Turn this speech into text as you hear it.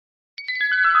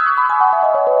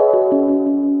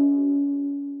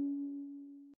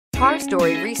Car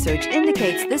Story research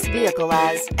indicates this vehicle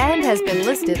as, and has been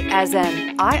listed as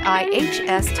an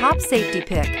IIHS Top Safety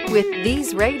Pick with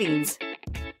these ratings.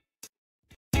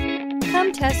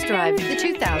 Come test drive the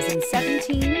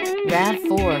 2017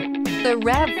 RAV4. The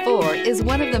RAV4 is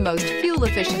one of the most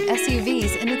fuel-efficient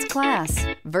SUVs in its class.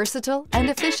 Versatile and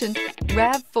efficient,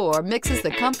 RAV4 mixes the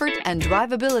comfort and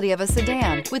drivability of a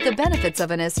sedan with the benefits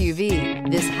of an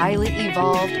SUV. This highly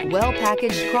evolved,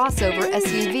 well-packaged crossover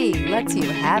SUV lets you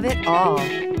have it all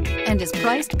and is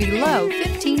priced below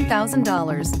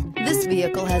 $15,000. This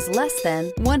vehicle has less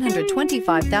than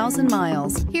 125,000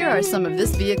 miles. Here are some of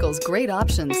this vehicle's great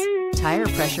options: tire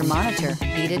pressure monitor,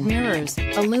 heated mirrors,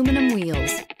 aluminum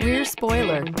wheels, rear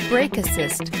spoiler, brake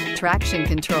assist, traction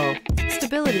control,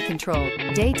 stability control,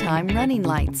 daytime running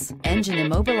lights, engine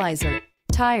immobilizer,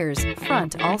 tires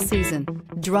front all season.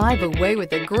 Drive away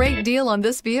with a great deal on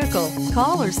this vehicle.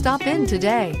 Call or stop in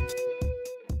today.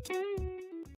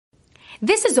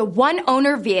 This is a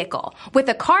one-owner vehicle with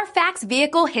a Carfax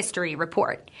Vehicle History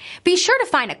Report. Be sure to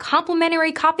find a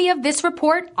complimentary copy of this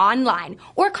report online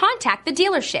or contact the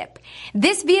dealership.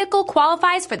 This vehicle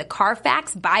qualifies for the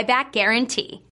Carfax Buyback Guarantee.